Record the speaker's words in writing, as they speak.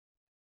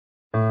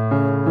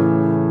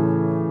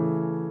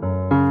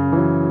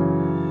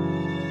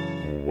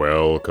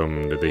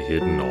Welcome to the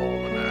Hidden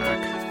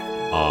Almanac.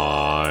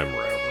 I'm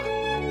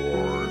Reverend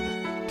Ward.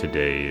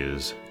 Today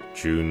is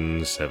June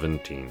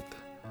 17th,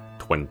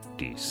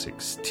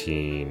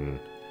 2016.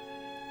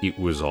 It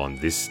was on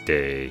this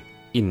day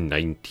in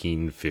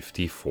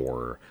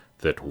 1954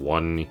 that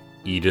one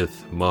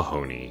Edith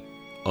Mahoney,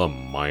 a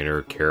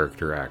minor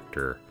character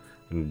actor,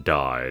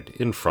 died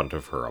in front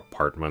of her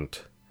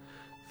apartment.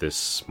 This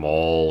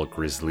small,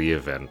 grisly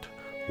event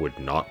would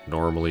not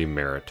normally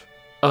merit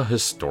a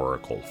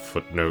historical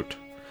footnote,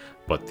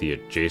 but the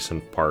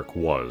adjacent park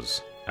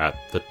was, at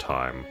the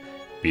time,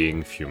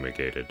 being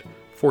fumigated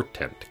for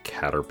tent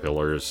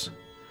caterpillars.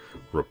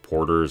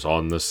 Reporters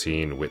on the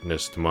scene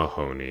witnessed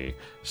Mahoney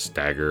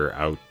stagger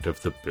out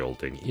of the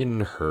building in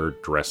her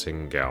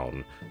dressing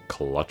gown,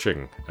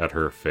 clutching at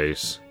her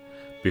face,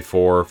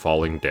 before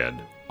falling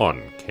dead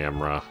on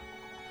camera.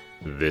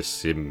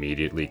 This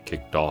immediately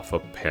kicked off a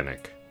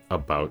panic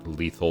about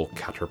lethal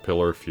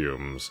caterpillar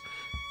fumes,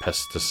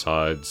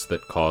 pesticides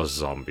that cause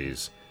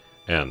zombies,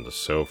 and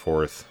so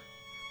forth.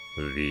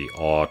 The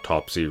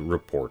autopsy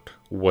report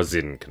was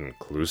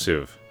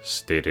inconclusive,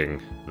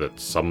 stating that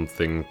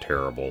something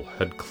terrible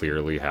had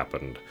clearly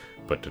happened,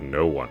 but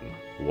no one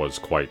was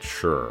quite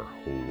sure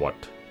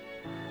what.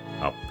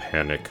 A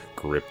panic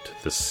gripped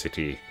the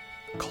city,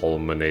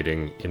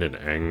 culminating in an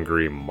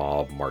angry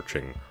mob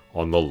marching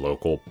on the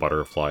local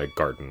butterfly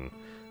garden,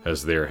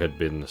 as there had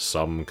been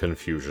some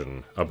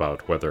confusion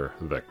about whether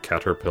the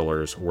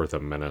caterpillars were the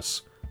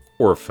menace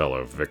or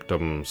fellow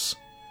victims.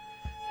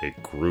 A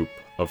group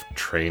of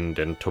trained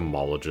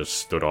entomologists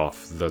stood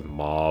off the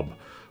mob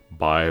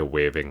by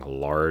waving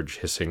large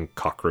hissing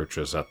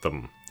cockroaches at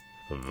them.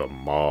 The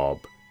mob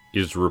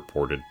is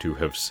reported to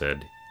have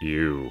said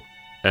 "ew"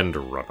 and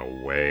run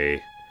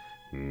away.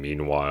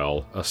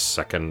 Meanwhile, a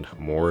second,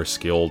 more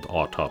skilled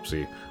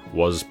autopsy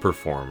was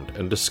performed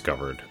and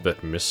discovered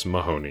that Miss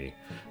Mahoney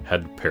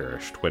had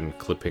perished when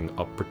clipping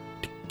a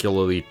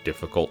particularly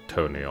difficult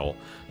toenail,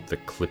 the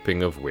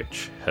clipping of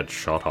which had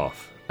shot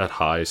off at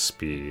high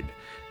speed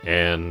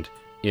and,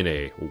 in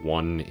a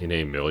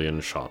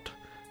 1-in-a-million shot,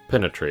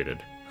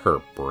 penetrated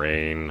her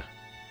brain.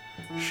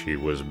 She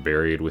was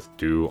buried with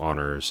due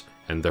honors,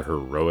 and the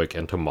heroic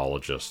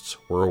entomologists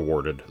were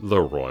awarded the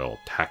Royal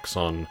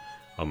Taxon,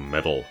 a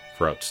medal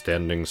for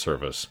outstanding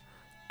service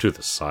to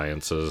the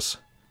sciences.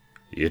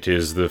 It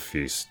is the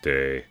feast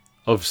day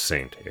of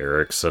Saint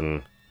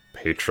Erickson,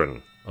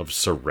 patron of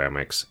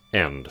ceramics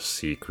and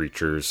sea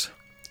creatures.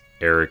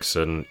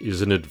 Erickson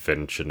is an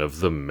invention of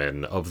the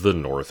men of the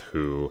North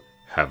who,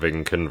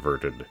 having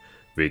converted,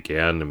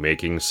 began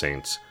making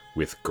saints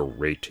with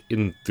great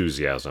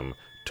enthusiasm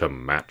to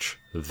match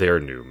their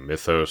new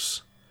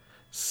mythos.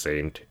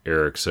 Saint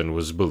Erickson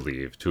was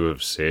believed to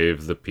have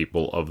saved the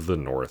people of the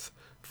North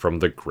from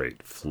the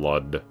Great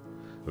Flood.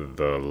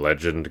 The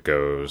legend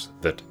goes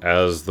that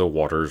as the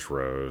waters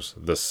rose,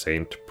 the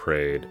saint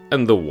prayed,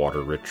 and the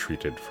water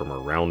retreated from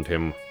around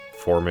him,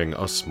 forming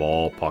a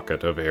small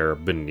pocket of air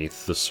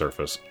beneath the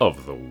surface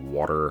of the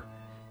water.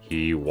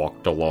 He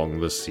walked along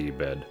the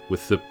seabed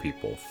with the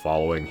people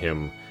following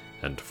him,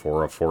 and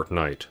for a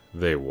fortnight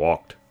they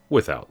walked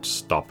without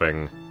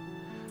stopping.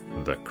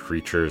 The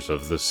creatures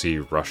of the sea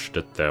rushed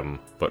at them,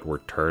 but were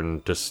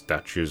turned to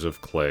statues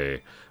of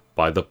clay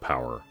by the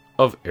power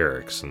of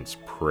Erickson's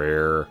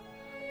prayer.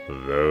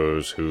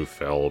 Those who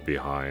fell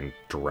behind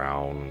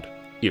drowned.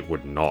 It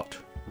would not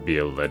be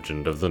a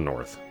legend of the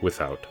North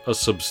without a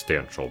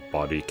substantial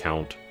body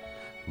count,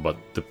 but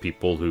the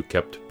people who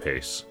kept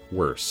pace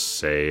were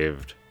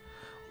saved.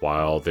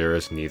 While there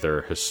is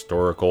neither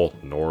historical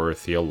nor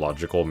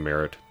theological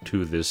merit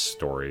to this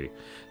story,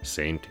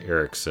 Saint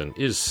Erickson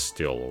is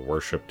still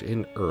worshipped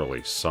in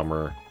early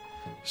summer.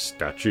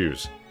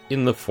 Statues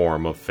in the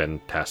form of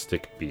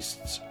fantastic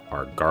beasts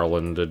are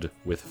garlanded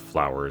with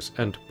flowers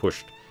and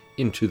pushed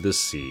into the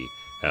sea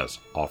as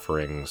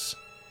offerings.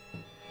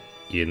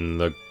 In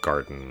the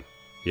garden,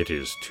 it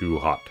is too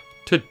hot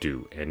to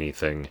do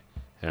anything,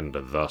 and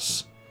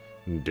thus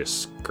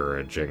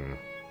discouraging.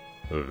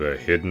 The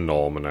Hidden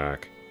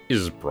Almanac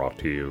is brought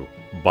to you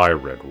by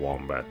Red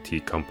Wombat Tea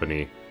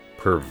Company,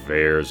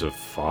 purveyors of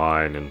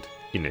fine and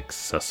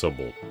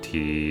inaccessible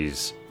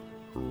teas.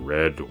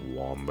 Red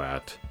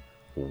Wombat,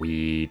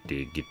 we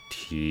dig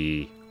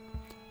tea.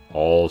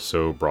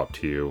 Also brought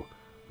to you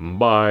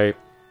by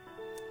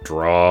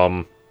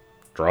Drum.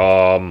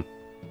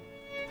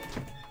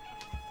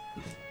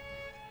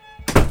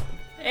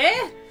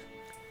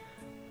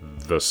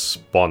 The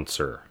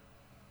sponsor.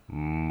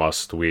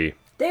 Must we?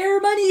 Their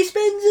money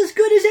spends as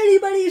good as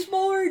anybody's,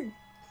 Lord.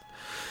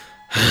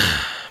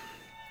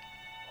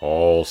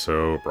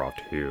 Also brought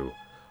to you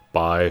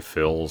by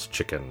Phil's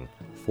Chicken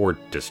for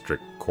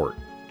District Court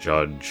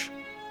Judge.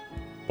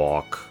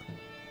 Bok,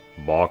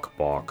 bok,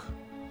 bok,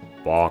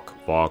 bok,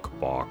 bok,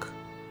 bok,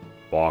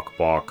 bok,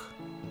 bok,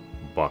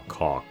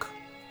 bakok,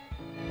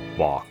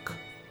 bok.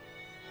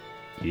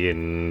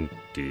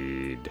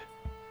 Indeed.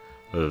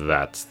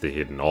 That's the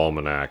Hidden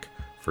Almanac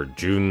for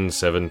June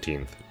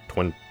 17th,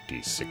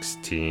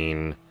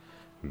 2016.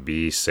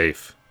 Be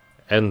safe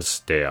and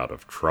stay out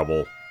of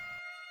trouble.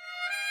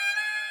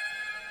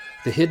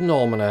 The Hidden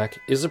Almanac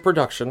is a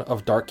production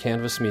of Dark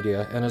Canvas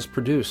Media and is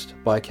produced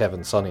by Kevin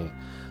Sonney.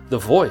 The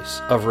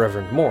voice of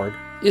Reverend Mord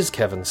is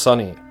Kevin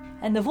Sonney.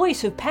 And the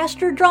voice of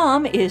Pastor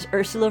Drom is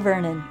Ursula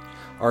Vernon.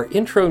 Our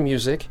intro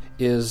music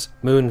is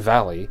Moon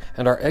Valley,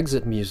 and our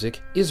exit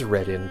music is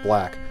Red in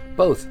Black,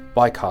 both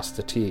by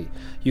Costa T.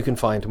 You can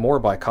find more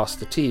by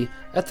Costa T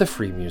at the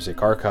Free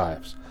Music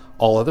Archives.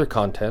 All other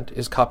content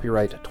is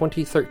copyright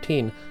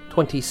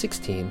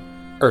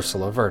 2013-2016,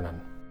 Ursula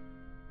Vernon.